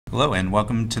Hello, and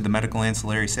welcome to the Medical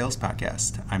Ancillary Sales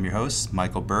Podcast. I'm your host,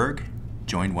 Michael Berg,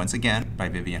 joined once again by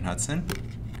Vivian Hudson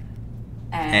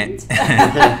And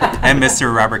and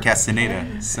Mr. Robert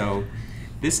Castenada. So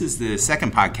this is the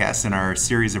second podcast in our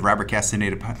series of Robert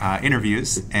Castenada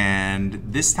interviews, and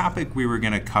this topic we were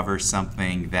going to cover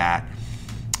something that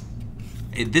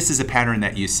this is a pattern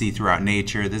that you see throughout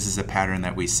nature. This is a pattern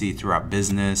that we see throughout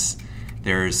business.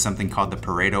 There's something called the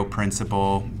Pareto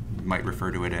principle. You might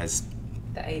refer to it as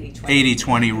the 80-20.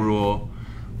 80-20 rule.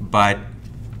 But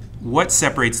what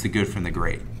separates the good from the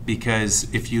great?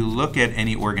 Because if you look at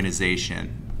any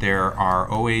organization,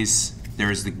 there's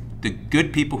the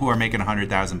good people who are making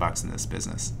 $100,000 in this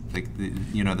business, like the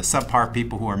subpar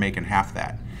people who are making half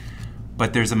that.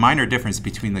 But there's a minor difference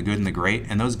between the good and the great,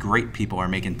 and those great people are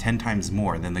making 10 times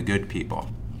more than the good people.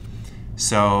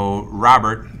 So,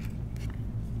 Robert,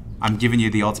 I'm giving you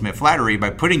the ultimate flattery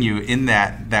by putting you in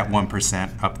that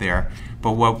 1% up there.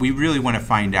 But what we really want to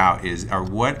find out is,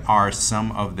 what are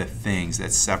some of the things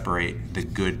that separate the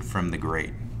good from the great?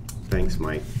 Thanks,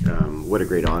 Mike. What a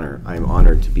great honor. I'm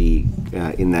honored to be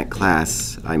in that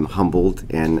class. I'm humbled,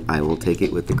 and I will take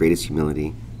it with the greatest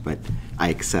humility, but I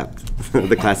accept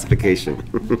the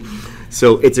classification.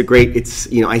 So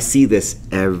I see this,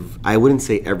 I wouldn't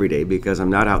say every day because I'm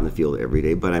not out in the field every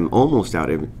day, but I'm almost out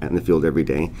in the field every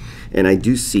day. And I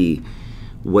do see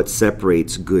what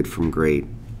separates good from great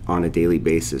on a daily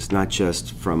basis, not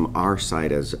just from our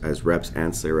side as reps,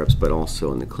 ancillary reps, but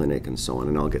also in the clinic and so on.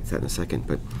 And I'll get to that in a second.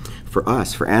 But for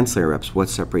us, for ancillary reps, what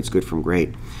separates good from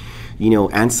great?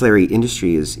 Ancillary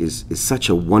industry is such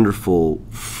a wonderful,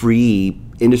 free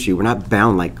industry. We're not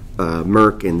bound like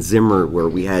Merck and Zimmer, where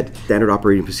we had standard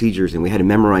operating procedures and we had to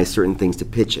memorize certain things to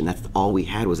pitch, and that's all we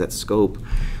had was that scope.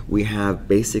 We have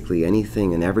basically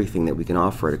anything and everything that we can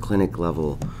offer at a clinic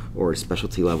level or a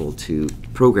specialty level to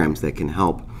programs that can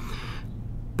help.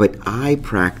 But I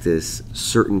practice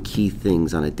certain key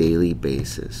things on a daily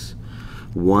basis.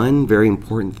 One very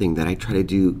important thing that I try to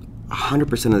do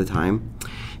 100% of the time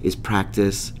is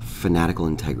practice fanatical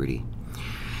integrity.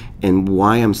 And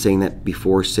why I'm saying that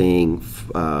before saying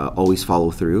always follow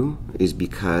through is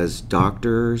because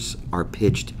doctors are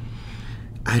pitched,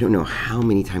 I don't know how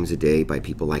many times a day by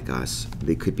people like us.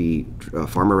 They could be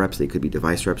pharma reps, they could be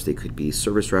device reps, they could be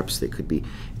service reps, they could be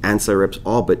ancillary reps,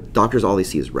 but doctors, all they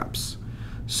see is reps.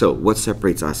 So what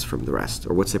separates us from the rest,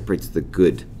 or what separates the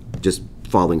good, just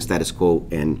following status quo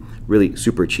and really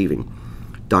super achieving?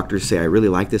 Doctors say, I really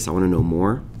like this, I want to know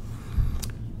more.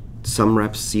 Some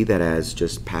reps see that as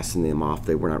just passing them off.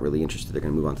 They were not really interested. They're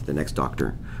going to move on to the next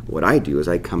doctor. What I do is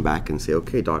I come back and say,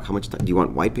 okay, doc, how much time? Do you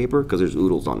want white paper? Because there's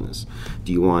oodles on this.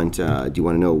 Do you want to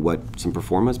know what some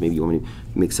performance? Maybe you want me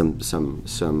to make some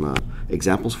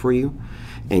examples for you,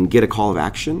 and get a call of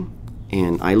action.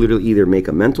 And I literally either make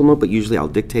a mental note, but usually I'll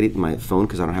dictate it in my phone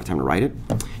because I don't have time to write it.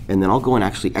 And then I'll go and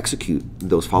actually execute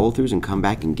those follow-throughs and come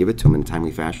back and give it to him in a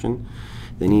timely fashion.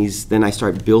 Then I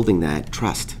start building that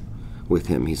trust with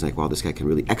him. He's like, wow, this guy can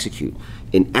really execute.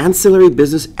 In ancillary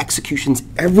business, execution's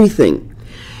everything.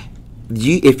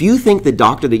 If you think the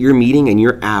doctor that you're meeting and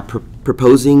you're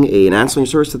proposing an ancillary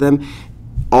service to them,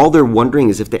 all they're wondering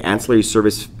is if the ancillary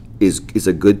service is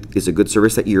a good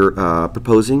service that you're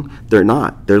proposing. They're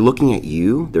not. They're looking at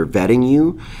you. They're vetting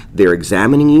you. They're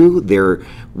examining you. They're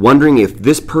wondering if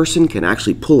this person can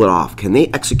actually pull it off. Can they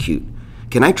execute?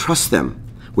 Can I trust them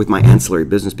with my ancillary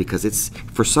business? Because it's,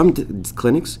 for some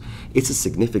clinics, it's a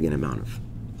significant amount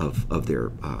of their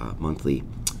monthly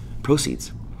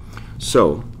proceeds.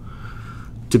 So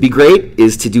to be great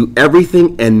is to do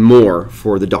everything and more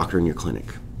for the doctor in your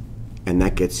clinic. And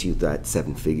that gets you that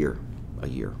 7-figure a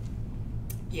year.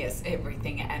 Yes,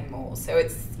 everything and more. So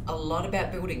it's a lot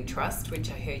about building trust, which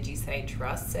I heard you say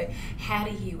trust. So how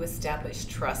do you establish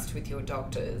trust with your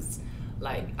doctors?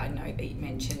 Like, I know that you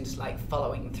mentioned like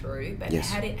following through, but yes.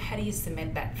 How do you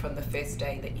cement that from the first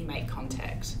day that you make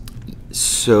contact?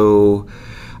 So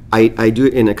I do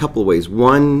it in a couple of ways.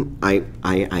 One, I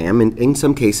am in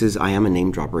some cases I am a name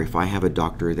dropper. If I have a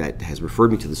doctor that has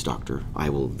referred me to this doctor, I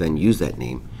will then use that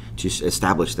name to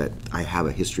establish that I have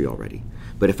a history already.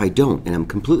 But if I don't, and I'm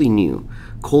completely new,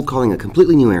 cold calling a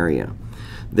completely new area,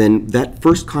 then that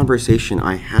first conversation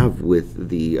I have with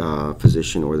the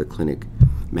physician or the clinic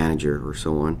manager or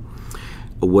so on,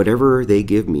 whatever they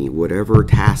give me, whatever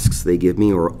tasks they give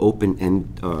me, or open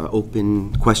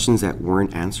questions that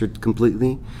weren't answered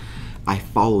completely, I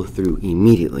follow through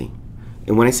immediately.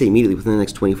 And when I say immediately, within the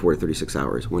next 24 to 36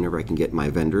 hours, whenever I can get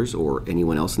my vendors or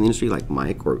anyone else in the industry, like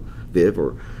Mike or Viv,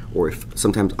 or if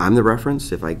sometimes I'm the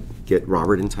reference, if I get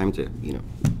Robert in time to, I'm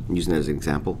using that as an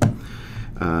example.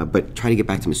 But try to get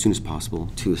back to him as soon as possible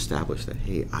to establish that,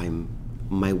 hey, I'm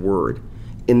my word.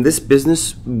 In this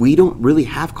business, we don't really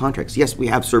have contracts. Yes, we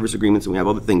have service agreements and we have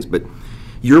other things, but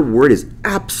your word is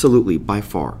absolutely, by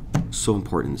far, so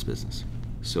important in this business.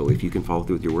 So if you can follow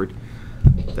through with your word,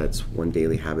 that's one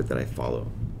daily habit that I follow.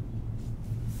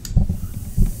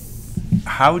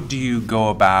 How do you go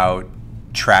about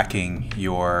tracking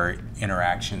your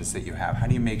interactions that you have? How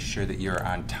do you make sure that you're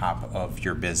on top of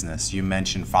your business? You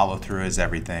mentioned follow through is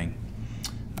everything.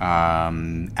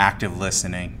 Active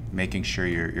listening, making sure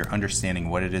you're understanding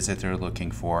what it is that they're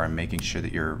looking for and making sure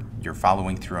that you're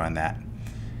following through on that.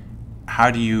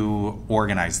 How do you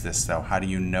organize this though? How do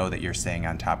you know that you're staying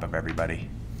on top of everybody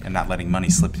and not letting money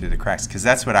slip through the cracks? Because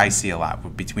that's what I see a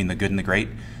lot between the good and the great.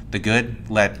 The good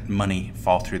let money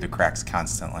fall through the cracks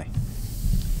constantly.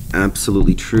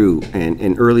 Absolutely true.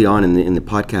 And early on in the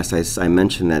podcast, I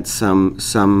mentioned that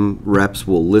some reps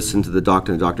will listen to the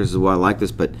doctor, and the doctor says, well, I like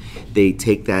this, but they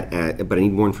take that but I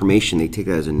need more information. They take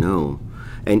that as a no.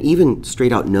 And even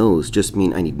straight out no's just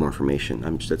mean I need more information.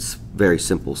 That's very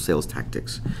simple sales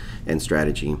tactics and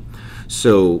strategy.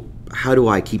 So how do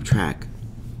I keep track?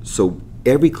 So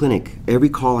every clinic, every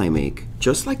call I make,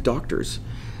 just like doctors,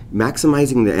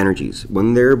 maximizing the energies.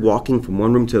 When they're walking from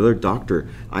one room to the other, doctor,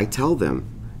 I tell them,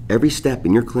 every step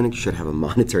in your clinic should have a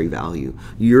monetary value.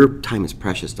 Your time is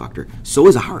precious, doctor. So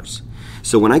is ours.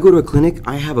 So when I go to a clinic,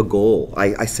 I have a goal.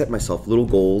 I set myself little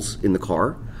goals in the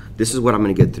car. This is what I'm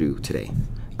going to get through today.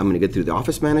 I'm going to get through the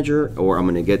office manager, or I'm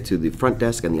going to get to the front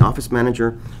desk and the office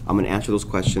manager. I'm going to answer those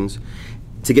questions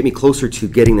to get me closer to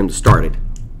getting them started.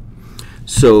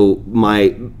 So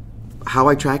how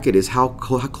I track it is how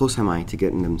close am I to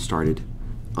getting them started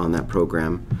on that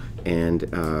program,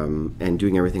 and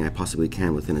doing everything I possibly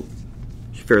can within a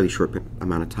fairly short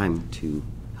amount of time to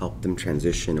help them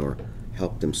transition or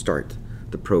help them start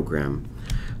the program.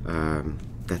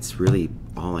 That's really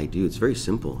all I do. It's very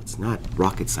simple. It's not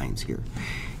rocket science here.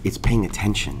 It's paying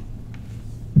attention.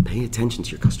 Pay attention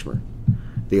to your customer.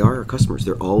 They are our customers.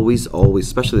 They're always,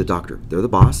 especially the doctor, they're the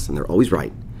boss and they're always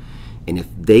right. And if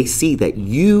they see that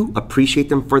you appreciate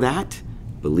them for that,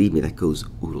 believe me, that goes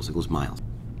oodles, it goes miles.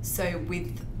 So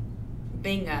with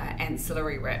being an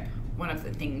ancillary rep, one of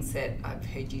the things that I've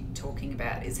heard you talking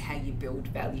about is how you build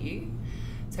value.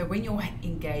 So when you're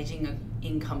engaging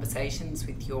in conversations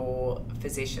with your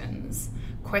physicians,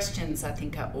 questions I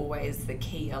think are always the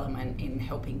key element in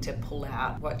helping to pull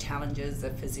out what challenges a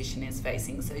physician is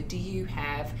facing. So do you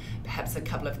have perhaps a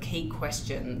couple of key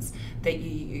questions that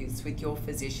you use with your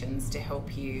physicians to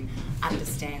help you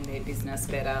understand their business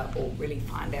better or really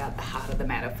find out the heart of the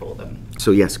matter for them? So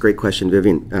yes, great question,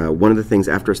 Vivian. One of the things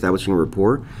after establishing a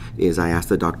rapport is I ask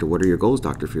the doctor, what are your goals,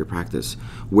 doctor, for your practice?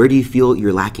 Where do you feel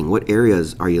you're lacking? What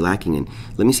areas are you lacking in?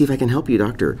 Let me see if I can help you,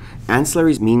 doctor.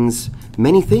 Ancillaries means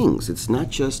many things. It's not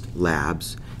just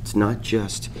labs. It's not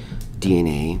just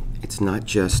DNA. It's not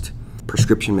just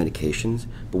prescription medications,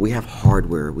 but we have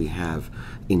hardware. We have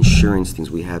insurance things.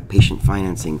 We have patient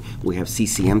financing. We have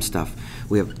CCM stuff.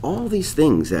 We have all these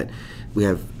things that we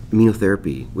have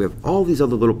immunotherapy. We have all these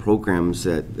other little programs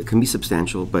that can be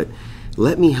substantial, but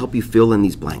let me help you fill in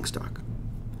these blanks, doc.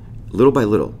 Little by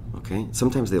little, okay?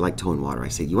 Sometimes they like toe and water. I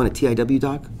say, you want a TIW,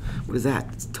 doc? What is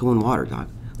that? It's toe and water, doc.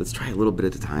 Let's try a little bit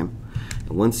at a time.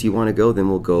 And once you want to go, then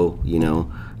we'll go,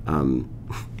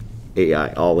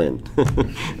 AI, all in.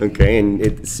 Okay, and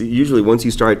it's usually once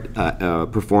you start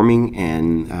performing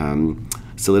and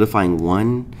solidifying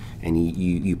one, and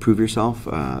you prove yourself,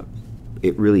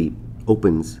 it really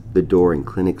opens the door in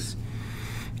clinics.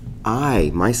 I,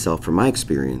 myself, from my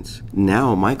experience,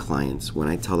 now my clients, when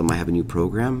I tell them I have a new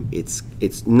program, it's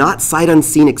not sight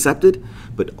unseen accepted,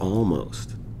 but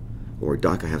almost. Or,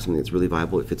 doc, I have something that's really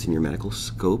viable. If it's in your medical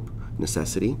scope,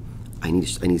 necessity, I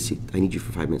need you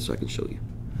for 5 minutes so I can show you.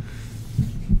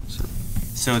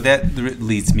 So that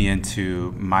leads me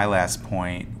into my last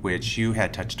point, which you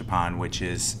had touched upon, which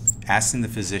is asking the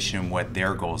physician what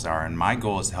their goals are. And my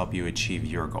goal is to help you achieve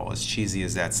your goal. As cheesy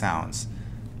as that sounds,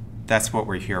 that's what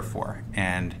we're here for.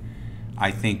 And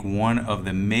I think one of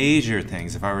the major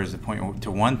things, if I were to point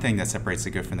to one thing that separates the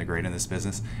good from the great in this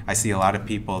business, I see a lot of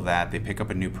people that they pick up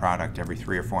a new product every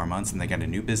 3 or 4 months and they get a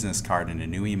new business card and a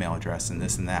new email address and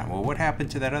this and that. Well, what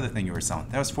happened to that other thing you were selling?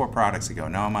 That was 4 products ago.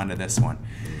 Now I'm on to this one.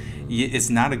 It's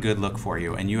not a good look for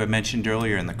you. And you had mentioned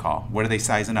earlier in the call, what are they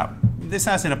sizing up? They're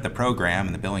sizing up the program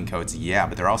and the billing codes, yeah,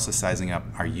 but they're also sizing up,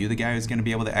 are you the guy who's going to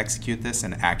be able to execute this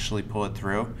and actually pull it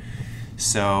through?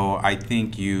 So I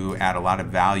think you add a lot of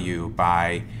value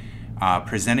by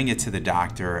presenting it to the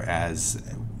doctor as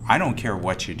I don't care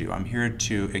what you do. I'm here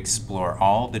to explore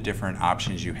all the different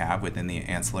options you have within the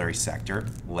ancillary sector,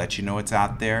 let you know what's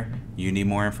out there. You need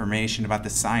more information about the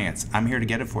science. I'm here to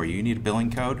get it for you. You need a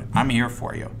billing code? I'm here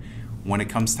for you. When it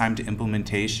comes time to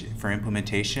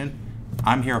implementation,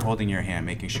 I'm here holding your hand,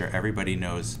 making sure everybody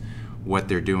knows what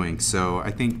they're doing. So I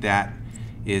think that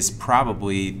is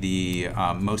probably the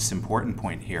most important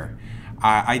point here.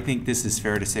 I think this is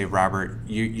fair to say, Robert,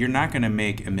 you're not going to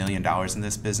make $1 million in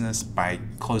this business by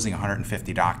closing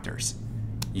 150 doctors.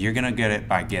 You're going to get it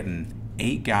by getting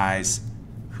 8 guys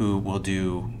who will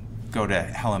go to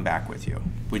hell and back with you.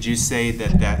 Would you say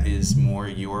that that is more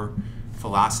your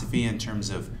philosophy in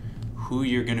terms of who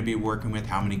you're going to be working with,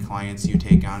 how many clients you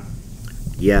take on?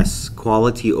 Yes,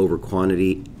 quality over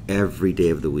quantity every day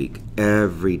of the week.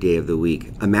 Every day of the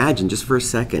week. Imagine just for a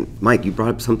second, Mike, you brought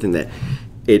up something that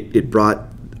it brought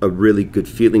a really good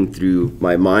feeling through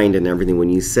my mind and everything when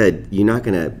you said you're not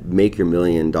going to make your $1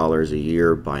 million a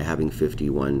year by having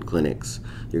 51 clinics.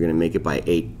 You're going to make it by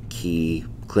 8 key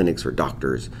clinics or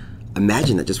doctors.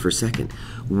 Imagine that just for a second.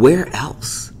 Where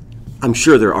else? I'm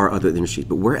sure there are other industries,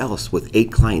 but where else with 8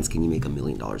 clients can you make $1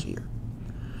 million a year?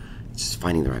 It's just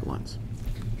finding the right ones.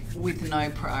 With no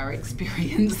prior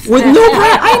experience. With no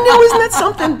prior, I know, isn't that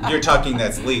something? You're talking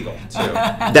that's legal, too.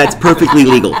 That's perfectly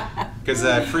legal. Because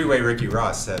Freeway Ricky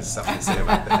Ross has something to say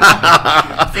about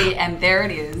that. See, and there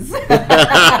it is.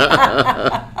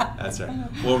 That's right.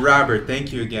 Well, Robert,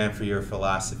 thank you again for your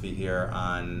philosophy here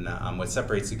on what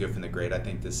separates the good from the great. I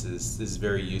think this is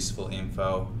very useful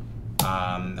info.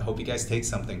 I hope you guys take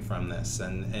something from this.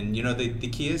 And you know, the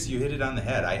key is you hit it on the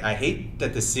head. I hate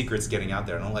that the secret's getting out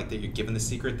there. I don't like that you're giving the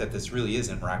secret that this really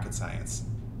isn't rocket science.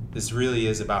 This really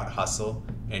is about hustle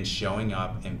and showing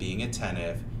up and being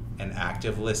attentive and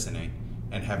active listening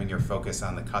and having your focus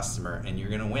on the customer, and you're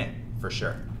going to win for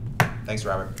sure. Thanks,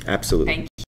 Robert. Absolutely. Thank you.